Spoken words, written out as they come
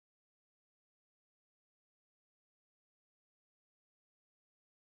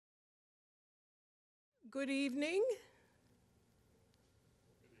Good evening.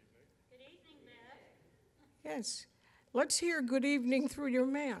 Good evening, Bev. Yes. Let's hear good evening through your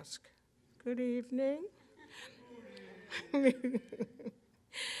mask. Good evening.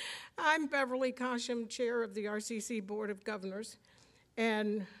 I'm Beverly Kosham, Chair of the RCC Board of Governors,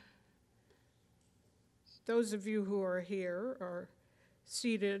 and those of you who are here are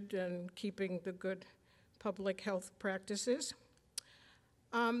seated and keeping the good public health practices.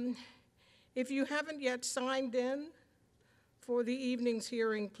 If you haven't yet signed in for the evening's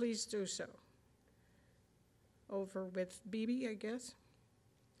hearing, please do so. Over with Bibi, I guess,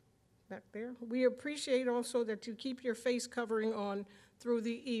 back there. We appreciate also that you keep your face covering on through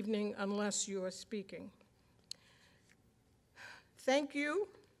the evening unless you are speaking. Thank you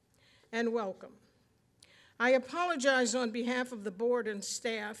and welcome. I apologize on behalf of the board and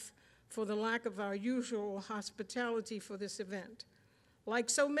staff for the lack of our usual hospitality for this event.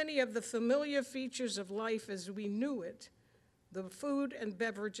 Like so many of the familiar features of life as we knew it, the food and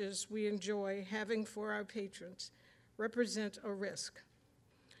beverages we enjoy having for our patrons represent a risk.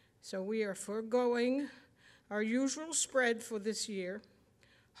 So we are foregoing our usual spread for this year.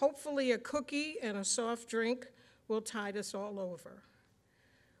 Hopefully a cookie and a soft drink will tide us all over.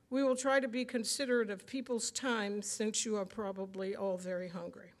 We will try to be considerate of people's time since you are probably all very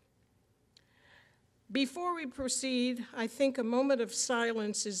hungry. Before we proceed, I think a moment of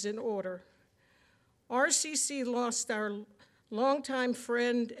silence is in order. RCC lost our longtime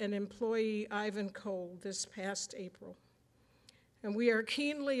friend and employee, Ivan Cole, this past April. And we are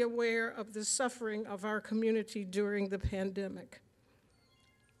keenly aware of the suffering of our community during the pandemic.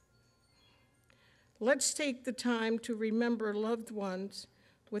 Let's take the time to remember loved ones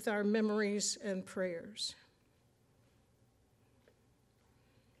with our memories and prayers.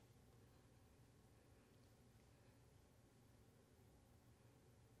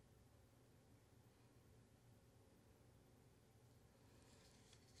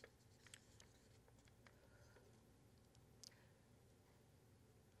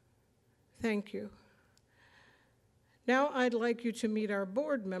 Thank you. Now I'd like you to meet our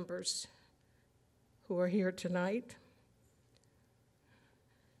board members who are here tonight.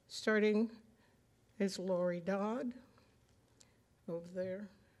 Starting is Lori Dodd, over there.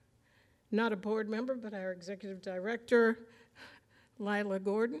 Not a board member, but our executive director, Lila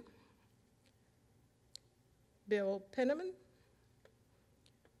Gordon. Bill Penniman.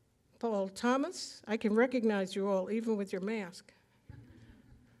 Paul Thomas. I can recognize you all, even with your mask.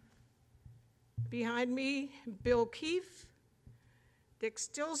 Behind me, Bill Keefe, Dick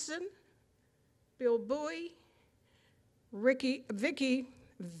Stilson, Bill Bowie, Vicky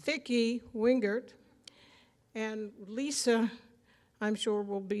Wingert, and Lisa, I'm sure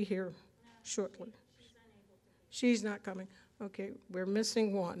will be here shortly. She's not coming. Okay, we're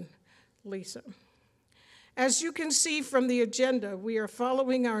missing one, Lisa. As you can see from the agenda, we are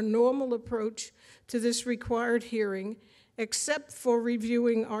following our normal approach to this required hearing, except for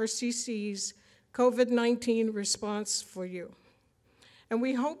reviewing RCC's COVID-19 response for you. And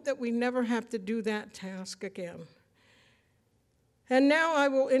we hope that we never have to do that task again. And now I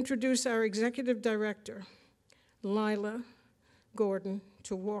will introduce our executive director, Lila Gordon,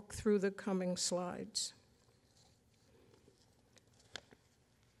 to walk through the coming slides.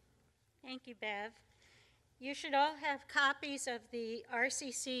 Thank you, Bev. You should all have copies of the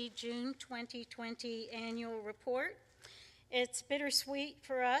RCC June 2020 annual report. It's bittersweet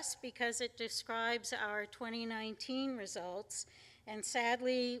for us because it describes our 2019 results, and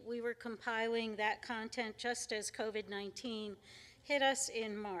sadly, we were compiling that content just as COVID-19 hit us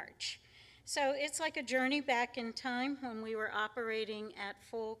in March. So it's like a journey back in time when we were operating at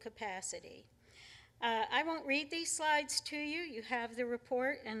full capacity. I won't read these slides to you. You have the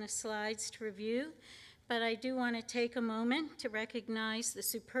report and the slides to review, but I do want to take a moment to recognize the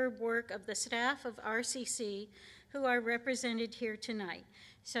superb work of the staff of RCC who are represented here tonight.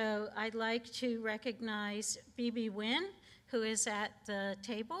 So I'd like to recognize Bibi Wynn, who is at the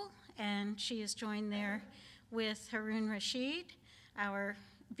table, and she is joined there with Haroon Rashid.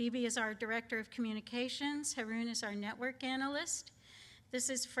 Bibi is our Director of Communications. Haroon is our Network Analyst. This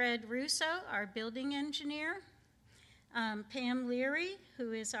is Fred Russo, our Building Engineer. Pam Leary,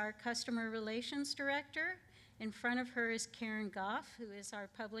 who is our Customer Relations Director. In front of her is Karen Goff, who is our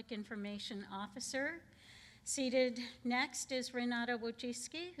Public Information Officer. Seated next is Renata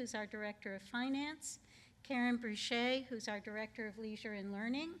Wojcicki, who's our Director of Finance, Karen Bruchet, who's our Director of Leisure and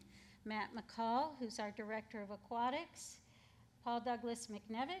Learning, Matt McCall, who's our Director of Aquatics, Paul Douglas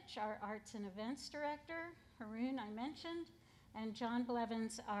McNevich, our Arts and Events Director, Haroon I mentioned, and John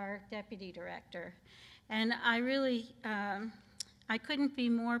Blevins, our Deputy Director. And I really I couldn't be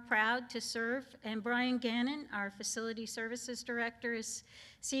more proud to serve, and Brian Gannon, our Facility Services Director, is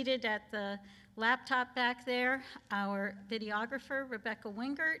seated at the laptop back there. Our videographer, Rebecca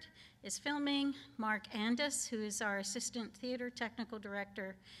Wingert, is filming. Mark Andis, who is our Assistant Theater Technical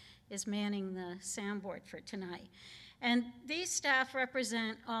Director, is manning the soundboard for tonight. And these staff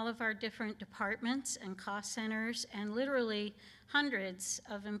represent all of our different departments and cost centers and literally hundreds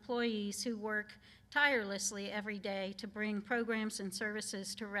of employees who work tirelessly every day to bring programs and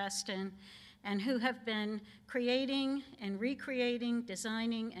services to Reston, and who have been creating and recreating,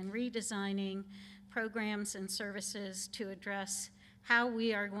 designing and redesigning programs and services to address how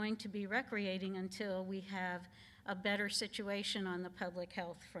we are going to be recreating until we have a better situation on the public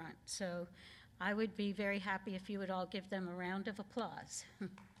health front. So I would be very happy if you would all give them a round of applause.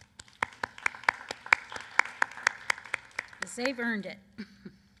 'Cause they've earned it.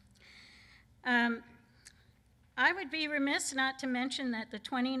 I would be remiss not to mention that the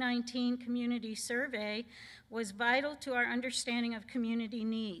 2019 community survey was vital to our understanding of community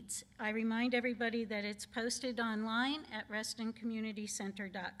needs. I remind everybody that it's posted online at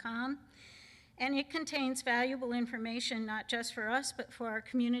restoncommunitycenter.com, and it contains valuable information not just for us, but for our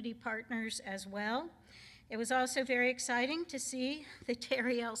community partners as well. It was also very exciting to see the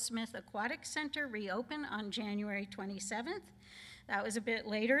Terry L. Smith Aquatic Center reopen on January 27th. That was a bit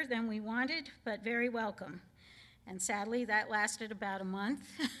later than we wanted, but very welcome. And sadly, that lasted about a month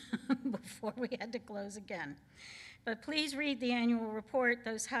before we had to close again. But please read the annual report.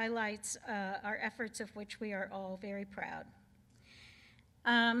 Those highlights are efforts of which we are all very proud.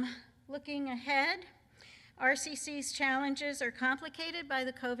 Looking ahead, RCC's challenges are complicated by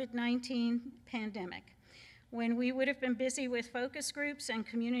the COVID-19 pandemic. When we would have been busy with focus groups and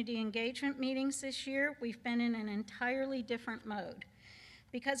community engagement meetings this year, we've been in an entirely different mode.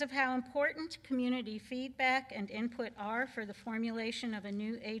 Because of how important community feedback and input are for the formulation of a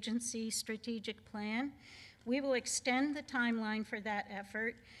new agency strategic plan, we will extend the timeline for that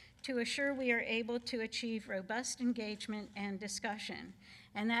effort to assure we are able to achieve robust engagement and discussion.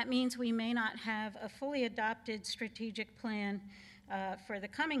 And that means we may not have a fully adopted strategic plan for the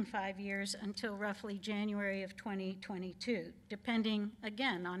coming 5 years until roughly January of 2022, depending,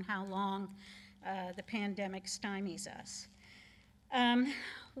 again, on how long the pandemic stymies us.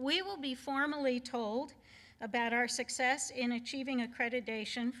 We will be formally told about our success in achieving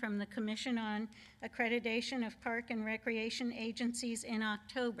accreditation from the Commission on Accreditation of Park and Recreation Agencies in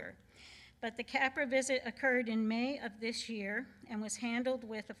October. But the CAPRA visit occurred in May of this year and was handled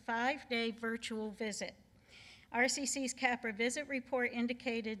with a 5-day virtual visit. RCC's CAPRA visit report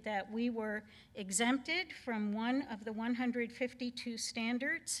indicated that we were exempted from one of the 152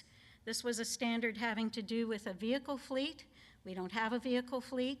 standards. This was a standard having to do with a vehicle fleet. We don't have a vehicle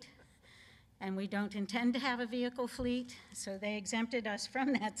fleet, and we don't intend to have a vehicle fleet, so they exempted us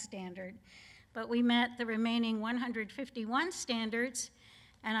from that standard. But we met the remaining 151 standards,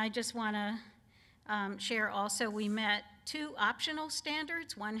 and I just want to share also we met 2 optional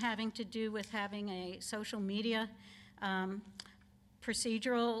standards, one having to do with having a social media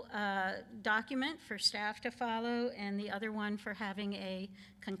procedural document for staff to follow, and the other one for having a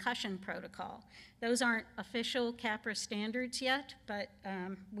concussion protocol. Those aren't official CAPRA standards yet, but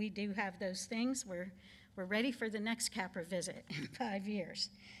we do have those things. We're ready for the next CAPRA visit in 5 years.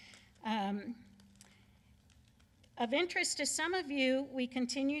 Of interest to some of you, we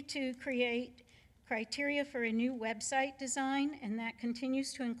continue to create criteria for a new website design, and that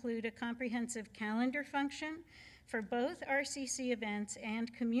continues to include a comprehensive calendar function for both RCC events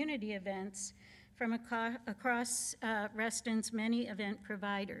and community events from across Reston's many event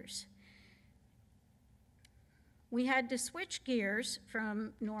providers. We had to switch gears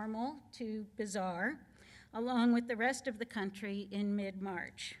from normal to bizarre, along with the rest of the country in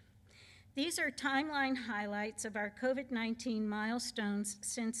mid-March. These are timeline highlights of our COVID-19 milestones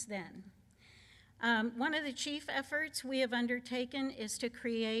since then. One of the chief efforts we have undertaken is to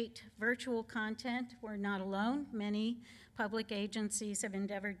create virtual content. We're not alone. Many public agencies have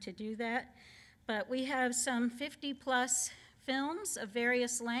endeavored to do that. But we have some 50+ films of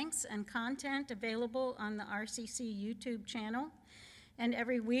various lengths and content available on the RCC YouTube channel. And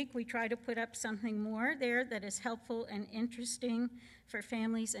every week we try to put up something more there that is helpful and interesting for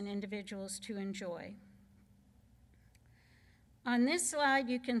families and individuals to enjoy. On this slide,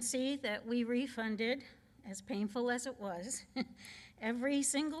 you can see that we refunded, as painful as it was, every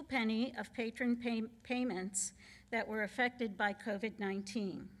single penny of patron payments that were affected by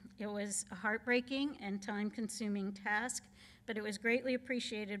COVID-19. It was a heartbreaking and time-consuming task, but it was greatly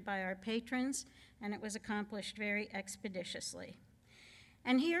appreciated by our patrons, and it was accomplished very expeditiously.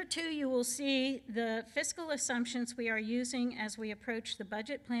 And here too, you will see the fiscal assumptions we are using as we approach the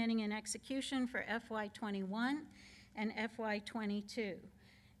budget planning and execution for FY21 and FY22.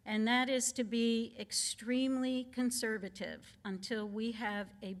 And that is to be extremely conservative until we have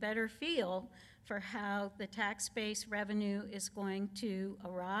a better feel for how the tax base revenue is going to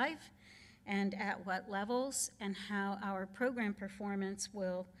arrive and at what levels, and how our program performance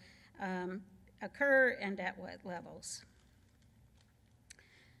will occur and at what levels.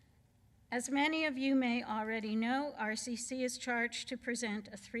 As many of you may already know, RCC is charged to present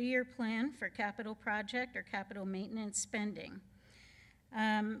a 3-year plan for capital project or capital maintenance spending.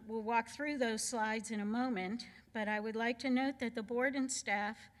 We'll walk through those slides in a moment, but I would like to note that the board and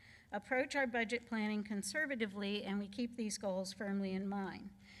staff approach our budget planning conservatively, and we keep these goals firmly in mind.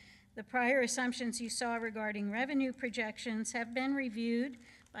 The prior assumptions you saw regarding revenue projections have been reviewed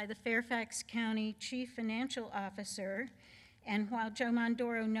by the Fairfax County Chief Financial Officer, and while Joe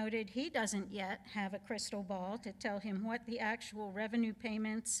Mondoro noted he doesn't yet have a crystal ball to tell him what the actual revenue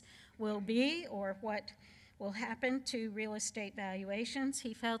payments will be or what will happen to real estate valuations,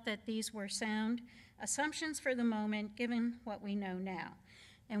 he felt that these were sound assumptions for the moment given what we know now.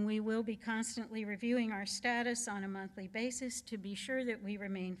 And we will be constantly reviewing our status on a monthly basis to be sure that we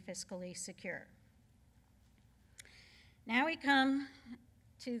remain fiscally secure. Now we come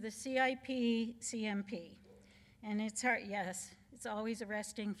to the CIP CMP. And it's hard, yes, it's always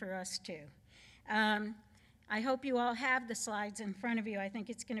arresting for us too. I hope you all have the slides in front of you. I think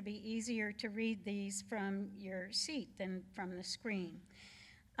it's going to be easier to read these from your seat than from the screen.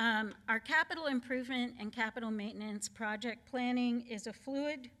 Our capital improvement and capital maintenance project planning is a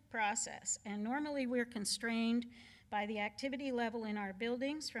fluid process, and normally we're constrained by the activity level in our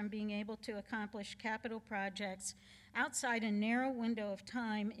buildings from being able to accomplish capital projects outside a narrow window of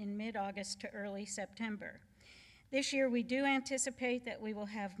time in mid-August to early September. This year, we do anticipate that we will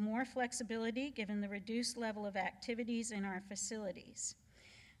have more flexibility given the reduced level of activities in our facilities.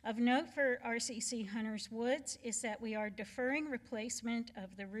 Of note for RCC Hunters Woods is that we are deferring replacement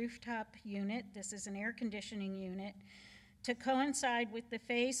of the rooftop unit, this is an air conditioning unit, to coincide with the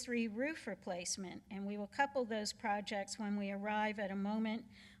Phase 3 roof replacement, and we will couple those projects when we arrive at a moment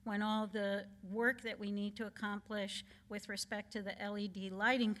when all the work that we need to accomplish with respect to the LED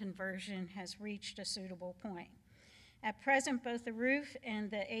lighting conversion has reached a suitable point. At present, both the roof and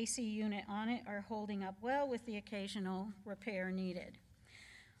the AC unit on it are holding up well with the occasional repair needed.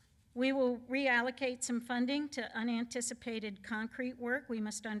 We will reallocate some funding to unanticipated concrete work we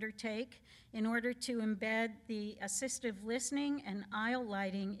must undertake in order to embed the assistive listening and aisle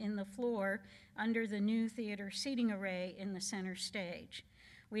lighting in the floor under the new theater seating array in the center stage.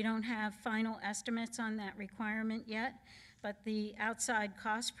 We don't have final estimates on that requirement yet, but the outside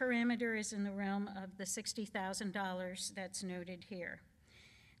cost parameter is in the realm of the $60,000 that's noted here.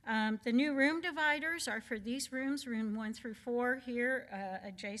 The new room dividers are for these rooms, room 1 through 4 here,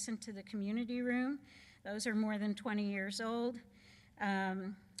 adjacent to the community room. Those are more than 20 years old.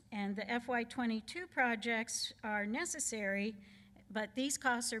 And the FY22 projects are necessary, but these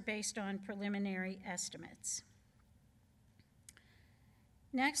costs are based on preliminary estimates.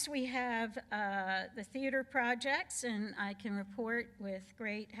 Next, we have the theater projects, and I can report with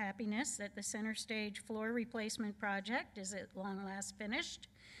great happiness that the center stage floor replacement project is at long last finished.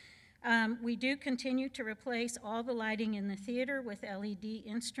 We do continue to replace all the lighting in the theater with LED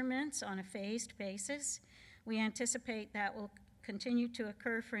instruments on a phased basis. We anticipate that will continue to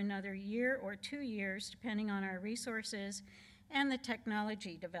occur for another year or 2 years, depending on our resources and the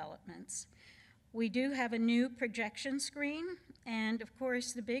technology developments. We do have a new projection screen, and of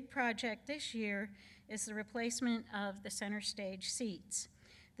course the big project this year is the replacement of the center stage seats.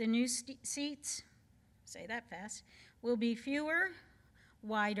 The new seats, say that fast, will be fewer,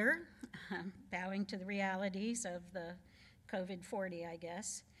 wider, bowing to the realities of the COVID-40, I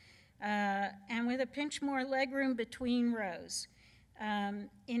guess, and with a pinch more legroom between rows.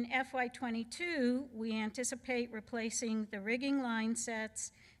 In FY22, we anticipate replacing the rigging line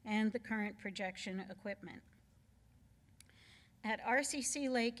sets and the current projection equipment. At RCC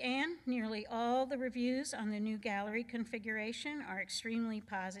Lake Ann, nearly all the reviews on the new gallery configuration are extremely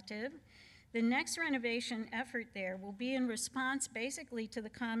positive. The next renovation effort there will be in response basically to the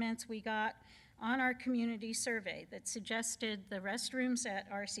comments we got on our community survey that suggested the restrooms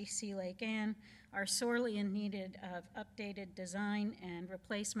at RCC Lake Ann are sorely in need of updated design and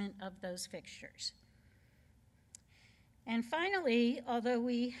replacement of those fixtures. And finally, although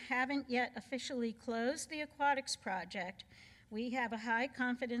we haven't yet officially closed the aquatics project, we have a high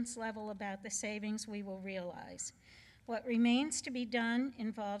confidence level about the savings we will realize. What remains to be done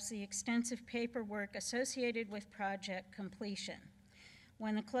involves the extensive paperwork associated with project completion.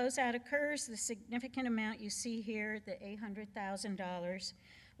 When the closeout occurs, the significant amount you see here, the $800,000,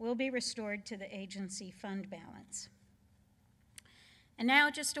 will be restored to the agency fund balance. And now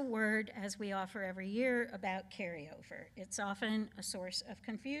just a word, as we offer every year, about carryover. It's often a source of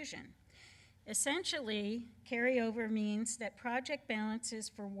confusion. Essentially, carryover means that project balances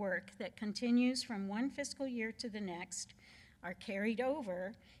for work that continues from one fiscal year to the next are carried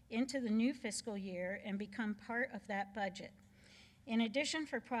over into the new fiscal year and become part of that budget. In addition,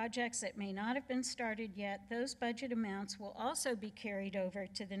 for projects that may not have been started yet, those budget amounts will also be carried over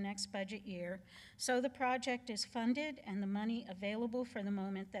to the next budget year, so the project is funded and the money available for the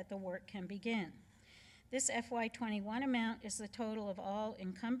moment that the work can begin. This FY21 amount is the total of all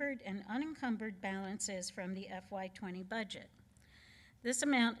encumbered and unencumbered balances from the FY20 budget. This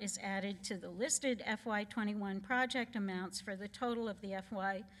amount is added to the listed FY21 project amounts for the total of the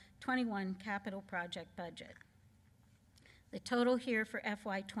FY21 capital project budget. The total here for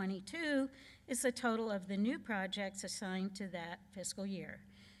FY22 is the total of the new projects assigned to that fiscal year.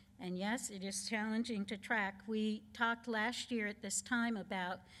 And yes, it is challenging to track. We talked last year at this time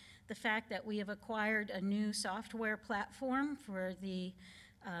about the fact that we have acquired a new software platform for the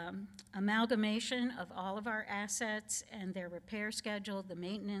amalgamation of all of our assets and their repair schedule, the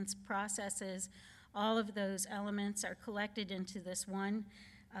maintenance processes. All of those elements are collected into this one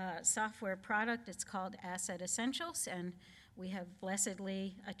software product. It's called Asset Essentials, and we have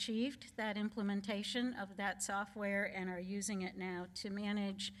blessedly achieved that implementation of that software and are using it now to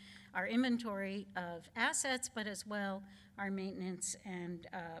manage our inventory of assets, but as well our maintenance and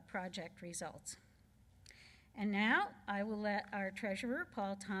project results. And now I will let our treasurer,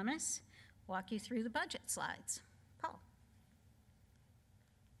 Paul Thomas, walk you through the budget slides. Paul.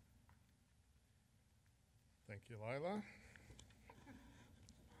 Thank you, Lila.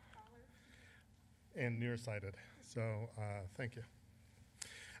 And nearsighted, so thank you.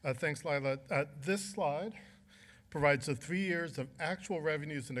 Thanks, Lila. This slide provides the 3 years of actual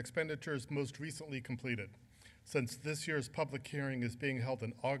revenues and expenditures most recently completed. Since this year's public hearing is being held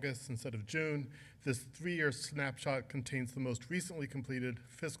in August instead of June, this 3-year snapshot contains the most recently completed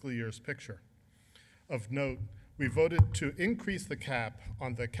fiscal year's picture. Of note, we voted to increase the cap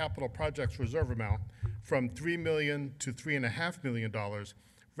on the capital projects reserve amount from $3 million to $3.5 million,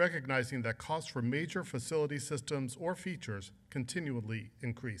 recognizing that costs for major facility systems or features continually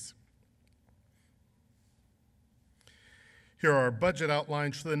increase. Here are our budget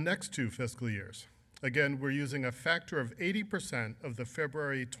outlines for the next 2 fiscal years. Again, we're using a factor of 80% of the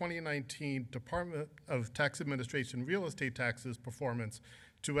February 2019 Department of Tax Administration real estate taxes performance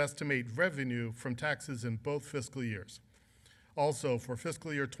to estimate revenue from taxes in both fiscal years. Also, for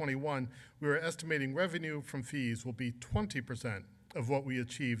fiscal year 21, we are estimating revenue from fees will be 20% of what we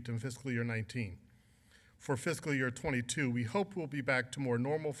achieved in fiscal year 19. For fiscal year 22, we hope we'll be back to more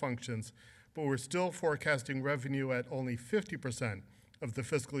normal functions, but we're still forecasting revenue at only 50% of the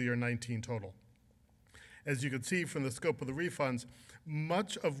fiscal year 19 total. As you can see from the scope of the refunds,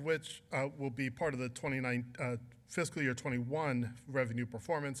 much of which will be part of the fiscal year 21 revenue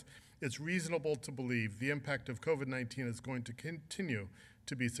performance, it's reasonable to believe the impact of COVID-19 is going to continue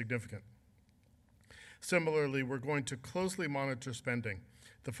to be significant. Similarly, we're going to closely monitor spending.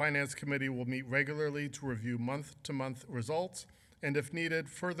 The Finance Committee will meet regularly to review month-to-month results and, if needed,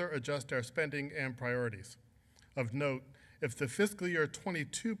 further adjust our spending and priorities. Of note, if the fiscal year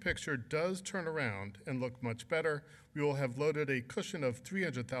 22 picture does turn around and look much better, we will have loaded a cushion of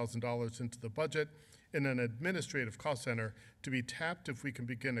 $300,000 into the budget in an administrative cost center to be tapped if we can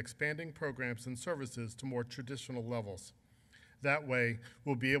begin expanding programs and services to more traditional levels. That way,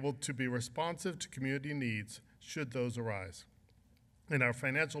 we'll be able to be responsive to community needs should those arise. And our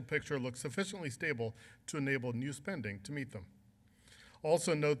financial picture looks sufficiently stable to enable new spending to meet them.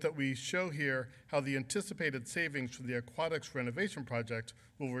 Also note that we show here how the anticipated savings from the aquatics renovation project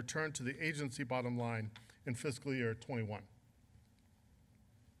will return to the agency bottom line in fiscal year 21.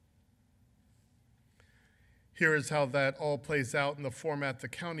 Here is how that all plays out in the format the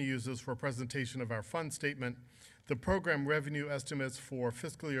county uses for presentation of our fund statement. The program revenue estimates for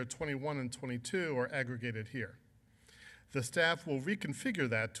fiscal year 21 and 22 are aggregated here. The staff will reconfigure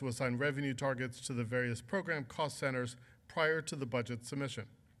that to assign revenue targets to the various program cost centers prior to the budget submission.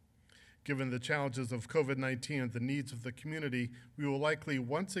 Given the challenges of COVID-19 and the needs of the community, we will likely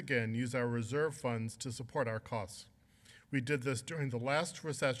once again use our reserve funds to support our costs. We did this during the last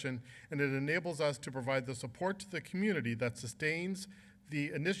recession, and it enables us to provide the support to the community that sustains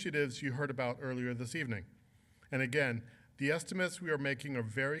the initiatives you heard about earlier this evening. And again, the estimates we are making are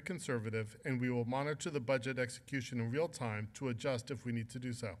very conservative, and we will monitor the budget execution in real time to adjust if we need to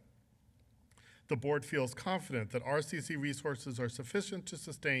do so. The board feels confident that RCC resources are sufficient to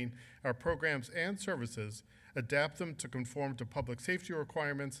sustain our programs and services, adapt them to conform to public safety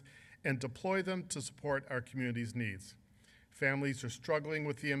requirements, and deploy them to support our community's needs. Families are struggling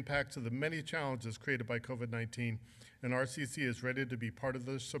with the impacts of the many challenges created by COVID-19, and RCC is ready to be part of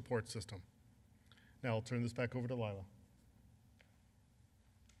the support system. Now I'll turn this back over to Lila.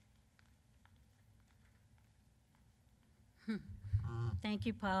 Thank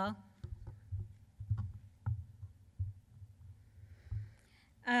you, Paul.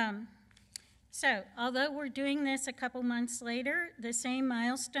 So, although we're doing this a couple months later, the same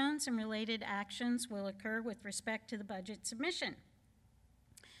milestones and related actions will occur with respect to the budget submission.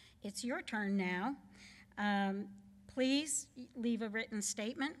 It's your turn now. Please leave a written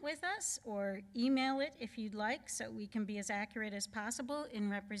statement with us or email it if you'd like so we can be as accurate as possible in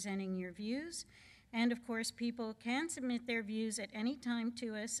representing your views. And of course, people can submit their views at any time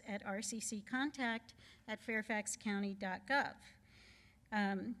to us at rcccontact@fairfaxcounty.gov.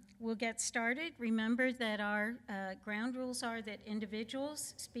 We'll get started. Remember that our ground rules are that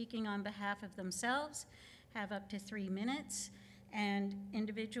individuals speaking on behalf of themselves have up to 3 minutes, and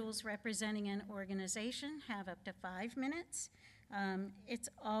individuals representing an organization have up to 5 minutes. It's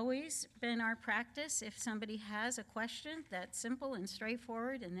always been our practice, if somebody has a question that's simple and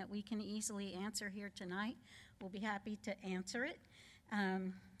straightforward and that we can easily answer here tonight, we'll be happy to answer it.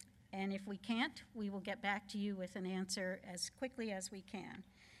 And if we can't, we will get back to you with an answer as quickly as we can.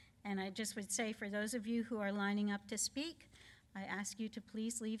 And I just would say, for those of you who are lining up to speak, I ask you to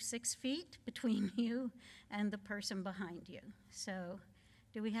please leave 6 feet between you and the person behind you. So,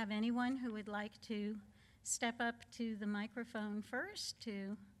 do we have anyone who would like to step up to the microphone first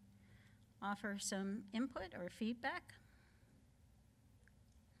to offer some input or feedback?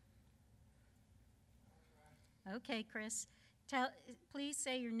 Okay, Chris. Please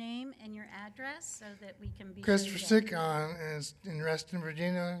say your name and your address so that we can be Christopher sure to get- Sickon is in Reston,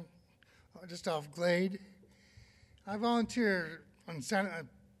 Virginia, just off Glade. I volunteer on Saturday. I've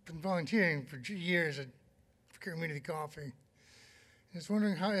been volunteering for years at Community Coffee. Just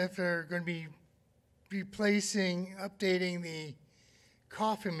wondering if they're going to be replacing, updating the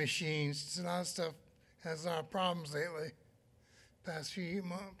coffee machines. It's a lot of stuff has a lot of problems lately. Past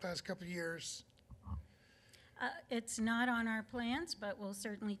couple of years. It's not on our plans, but we'll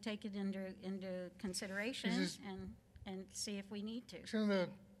certainly take it into consideration Is and see if we need to. Some of the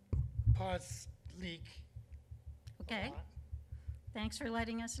pots leak. Okay? Thanks for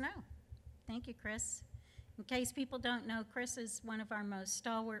letting us know. Thank you, Chris. In case people don't know, Chris is one of our most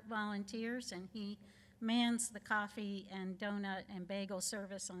stalwart volunteers, and he mans the coffee and donut and bagel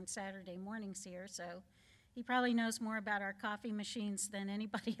service on Saturday mornings here, so he probably knows more about our coffee machines than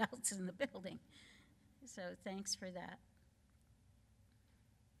anybody else in the building. So thanks for that.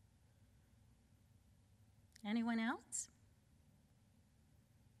 Anyone else?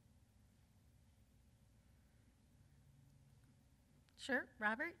 Sure,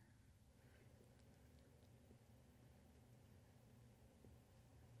 Robert?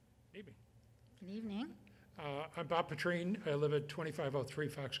 Evening. Good evening. I'm Bob Petrine. I live at 2503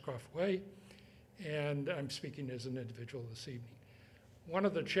 Foxcroft Way, and I'm speaking as an individual this evening. One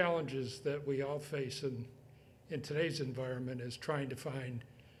of the challenges that we all face in today's environment is trying to find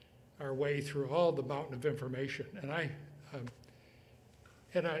our way through all the mountain of information.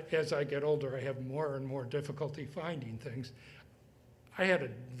 And as I get older, I have more and more difficulty finding things. I had a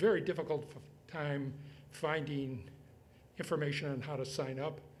very difficult time finding information on how to sign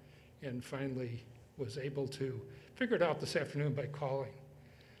up, and finally was able to figure it out this afternoon by calling.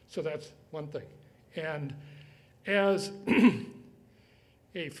 So that's one thing. And as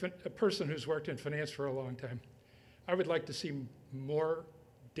a person who's worked in finance for a long time, I would like to see more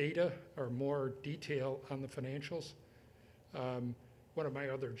data or more detail on the financials. One of my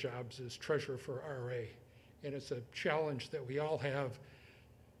other jobs is treasurer for RA, and it's a challenge that we all have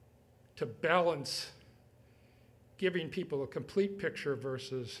to balance giving people a complete picture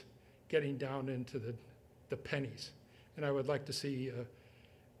versus getting down into the pennies. And I would like to see, it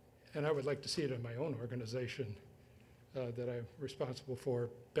in my own organization that I'm responsible for,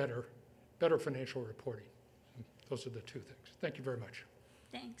 better financial reporting. Those are the two things. Thank you very much.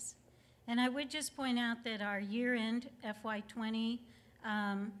 Thanks. And I would just point out that our year-end FY20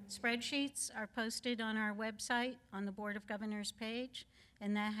 spreadsheets are posted on our website on the Board of Governors page,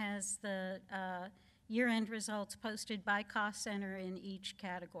 and that has the year-end results posted by cost center in each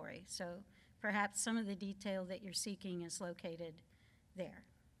category. So perhaps some of the detail that you're seeking is located there.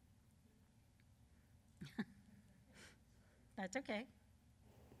 That's okay.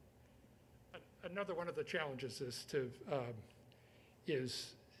 Another one of the challenges is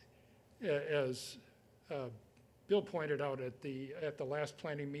as Bill pointed out at the last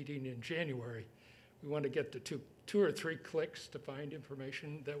planning meeting in January, we want to get to two or three clicks to find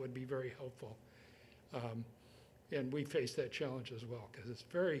information. That would be very helpful. And we face that challenge as well, because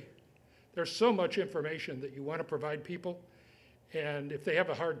there's so much information that you want to provide people, and if they have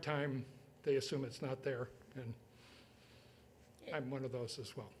a hard time, they assume it's not there, and I'm one of those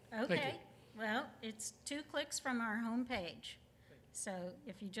as well. Thank you. Okay, well, it's 2 clicks from our homepage. So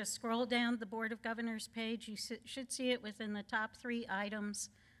if you just scroll down the Board of Governors page, you should see it within the top 3 items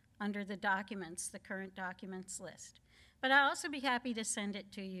under the documents, the current documents list. But I'll also be happy to send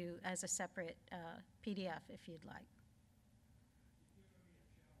it to you as a separate PDF if you'd like.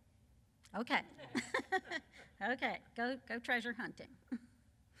 Okay. Okay, go treasure hunting.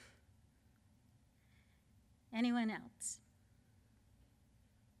 Anyone else?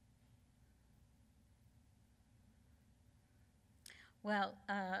 Well,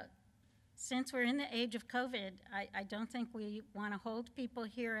 since we're in the age of COVID, I don't think we want to hold people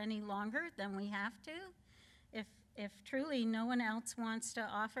here any longer than we have to. If truly no one else wants to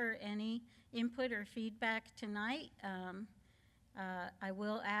offer any input or feedback tonight, I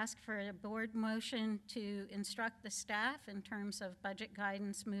will ask for a board motion to instruct the staff in terms of budget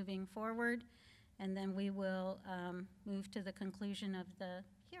guidance moving forward, and then we will move to the conclusion of the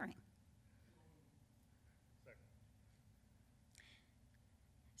hearing.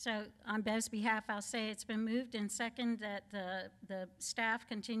 So on Bev's behalf, I'll say it's been moved and second that the staff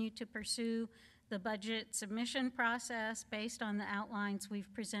continue to pursue the budget submission process based on the outlines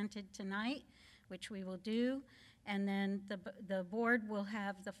we've presented tonight, which we will do. And then the board will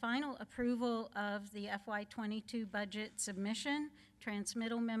have the final approval of the FY22 budget submission,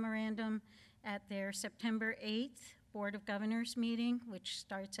 transmittal memorandum, at their September 8th Board of Governors meeting, which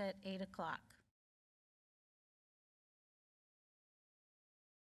starts at 8 o'clock.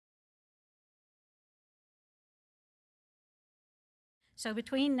 So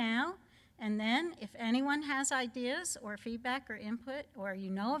between now and then, if anyone has ideas or feedback or input, or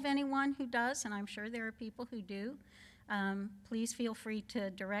you know of anyone who does, and I'm sure there are people who do, please feel free to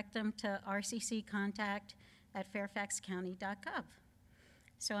direct them to rcccontact@fairfaxcounty.gov.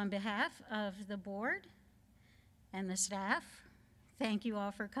 So on behalf of the board and the staff, thank you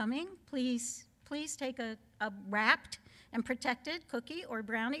all for coming. Please take a wrapped and protected cookie or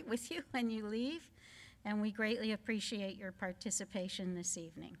brownie with you when you leave, and we greatly appreciate your participation this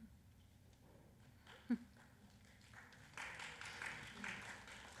evening.